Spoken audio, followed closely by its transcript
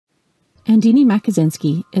Andini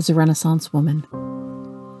Makosinski is a Renaissance woman,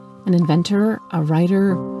 an inventor, a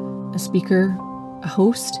writer, a speaker, a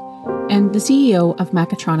host, and the CEO of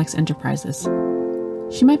Makotronics Enterprises.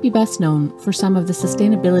 She might be best known for some of the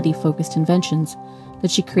sustainability-focused inventions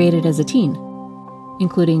that she created as a teen,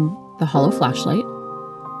 including the hollow flashlight,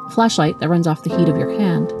 a flashlight that runs off the heat of your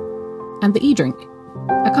hand, and the eDrink,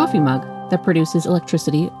 a coffee mug that produces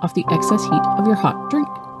electricity off the excess heat of your hot drink.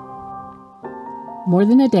 More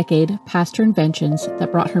than a decade past her inventions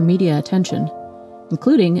that brought her media attention,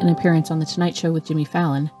 including an appearance on The Tonight Show with Jimmy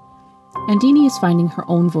Fallon, Andini is finding her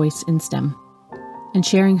own voice in STEM and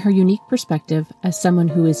sharing her unique perspective as someone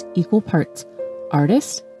who is equal parts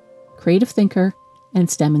artist, creative thinker, and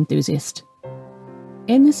STEM enthusiast.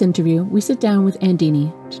 In this interview, we sit down with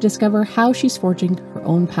Andini to discover how she's forging her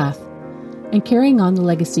own path and carrying on the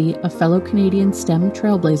legacy of fellow Canadian STEM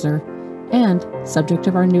trailblazer and subject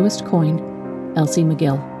of our newest coin, Elsie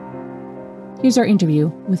MacGill. Here's our interview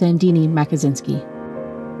with Andini Makosinski.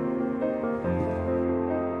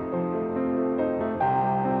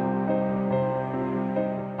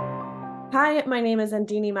 Hi, my name is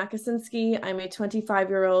Andini Makosinski. I'm a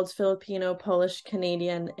 25-year-old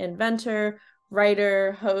Filipino-Polish-Canadian inventor,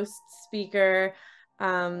 writer, host, speaker,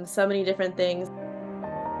 so many different things.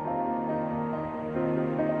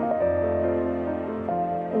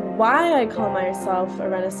 Why I call myself a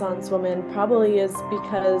Renaissance woman probably is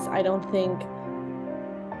because I don't think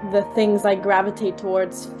the things I gravitate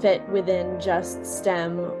towards fit within just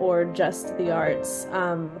STEM or just the arts.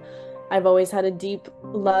 I've always had a deep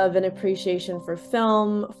love and appreciation for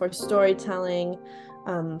film, for storytelling,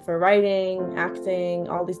 for writing, acting,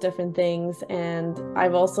 all these different things. And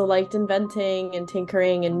I've also liked inventing and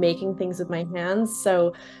tinkering and making things with my hands.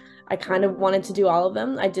 So I kind of wanted to do all of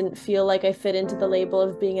them. I didn't feel like I fit into the label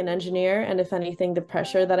of being an engineer. And if anything, the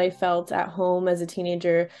pressure that I felt at home as a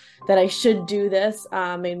teenager that I should do this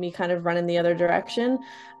made me kind of run in the other direction.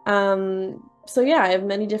 So yeah, I have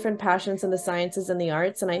many different passions in the sciences and the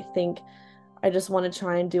arts, and I think I just want to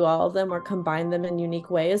try and do all of them or combine them in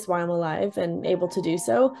unique ways while I'm alive and able to do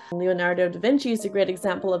so. Leonardo da Vinci is a great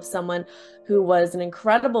example of someone who was an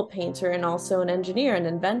incredible painter and also an engineer and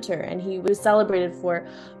inventor, and he was celebrated for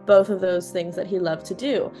both of those things that he loved to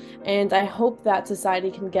do. And I hope that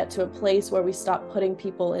society can get to a place where we stop putting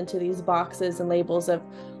people into these boxes and labels of,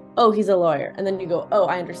 oh, he's a lawyer, and then you go, oh,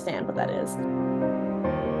 I understand what that is.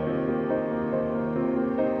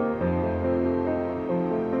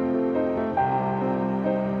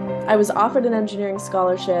 I was offered an engineering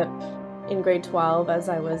scholarship in grade 12 as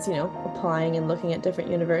I was, applying and looking at different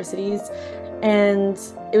universities. And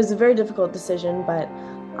it was a very difficult decision, but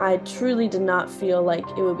I truly did not feel like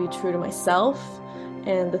it would be true to myself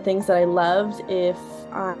and the things that I loved if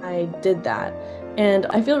I did that. And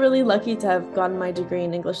I feel really lucky to have gotten my degree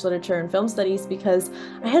in English literature and film studies because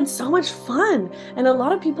I had so much fun. And a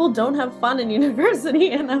lot of people don't have fun in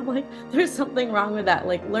university. And I'm like, there's something wrong with that.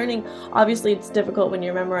 Like learning, obviously it's difficult when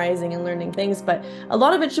you're memorizing and learning things, but a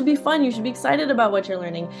lot of it should be fun. You should be excited about what you're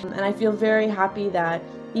learning. And I feel very happy that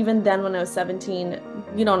even then when I was 17,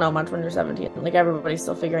 you don't know much when you're 17. Like everybody's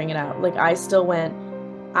still figuring it out. Like I still went,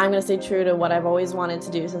 I'm going to stay true to what I've always wanted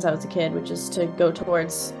to do since I was a kid, which is to go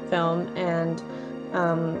towards film, and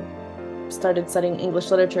started studying English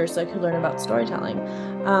literature so I could learn about storytelling.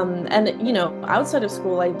 Outside of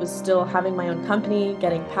school, I was still having my own company,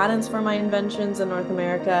 getting patents for my inventions in North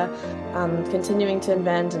America, continuing to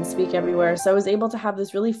invent and speak everywhere. So I was able to have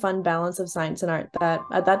this really fun balance of science and art that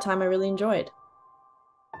at that time I really enjoyed.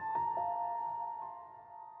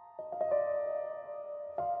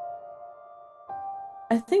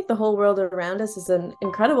 I think the whole world around us is an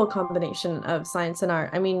incredible combination of science and art.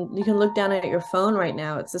 I mean, you can look down at your phone right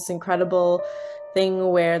now. It's this incredible thing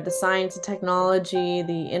where the science and technology,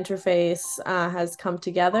 the interface has come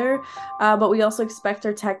together, but we also expect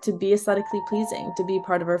our tech to be aesthetically pleasing, to be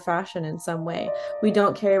part of our fashion in some way. We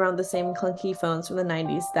don't carry around the same clunky phones from the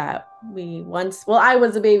 90s that we once, well, I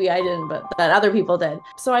was a baby, I didn't, but that other people did.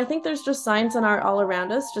 So I think there's just science and art all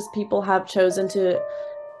around us, just people have chosen to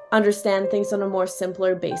understand things on a more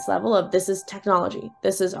simpler base level of this is technology,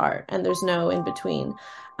 this is art, and there's no in between.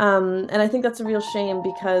 And I think that's a real shame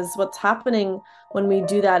because what's happening when we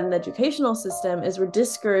do that in the educational system is we're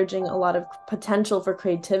discouraging a lot of potential for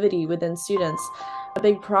creativity within students. A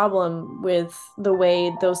big problem with the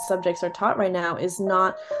way those subjects are taught right now is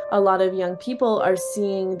not a lot of young people are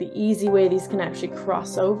seeing the easy way these can actually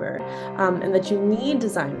cross over, and that you need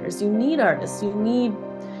designers, you need artists, you need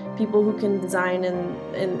people who can design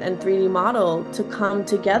and 3D model to come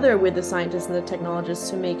together with the scientists and the technologists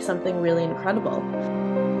to make something really incredible.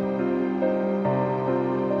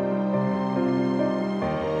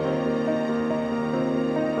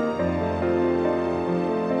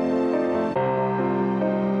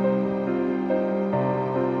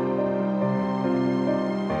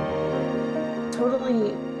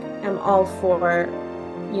 totally am all for,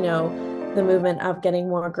 you know, the movement of getting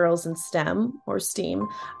more girls in STEM or STEAM.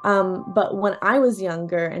 But when I was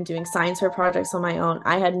younger and doing science fair projects on my own,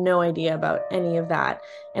 I had no idea about any of that.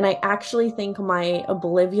 And I actually think my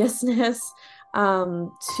obliviousness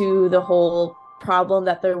to the whole problem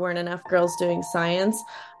that there weren't enough girls doing science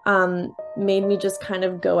made me just kind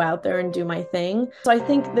of go out there and do my thing. So I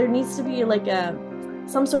think there needs to be like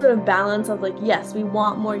some sort of balance of like, yes, we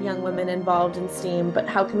want more young women involved in STEAM, but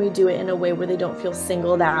how can we do it in a way where they don't feel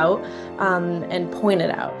singled out and pointed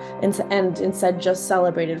out and instead just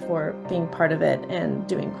celebrated for being part of it and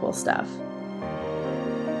doing cool stuff.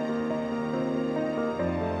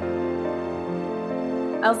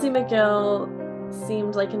 Elsie MacGill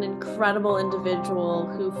seemed like an incredible individual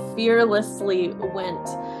who fearlessly went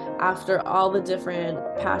after all the different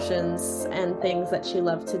passions and things that she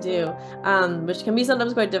loved to do, which can be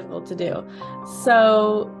sometimes quite difficult to do.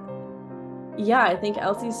 So yeah, I think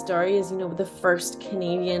Elsie's story is, you know, the first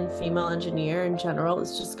Canadian female engineer in general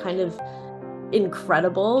is just kind of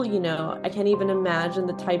incredible. You know, I can't even imagine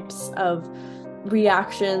the types of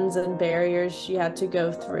reactions and barriers she had to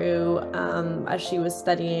go through as she was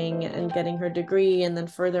studying and getting her degree, and then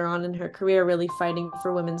further on in her career really fighting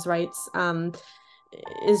for women's rights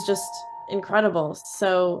is just incredible.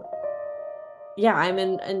 So yeah, I'm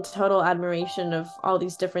in total admiration of all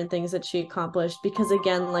these different things that she accomplished, because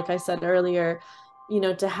again, like I said earlier, you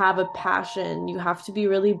know, to have a passion, you have to be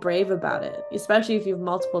really brave about it, especially if you have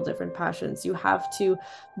multiple different passions. You have to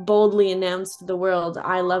boldly announce to the world,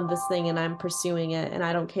 I love this thing and I'm pursuing it, and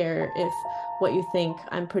I don't care if what you think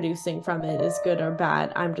I'm producing from it is good or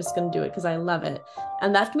bad. I'm just going to do it because I love it.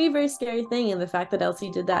 And that can be a very scary thing. And the fact that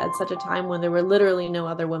Elsie did that at such a time when there were literally no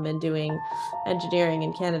other women doing engineering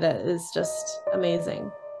in Canada is just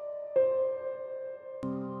amazing.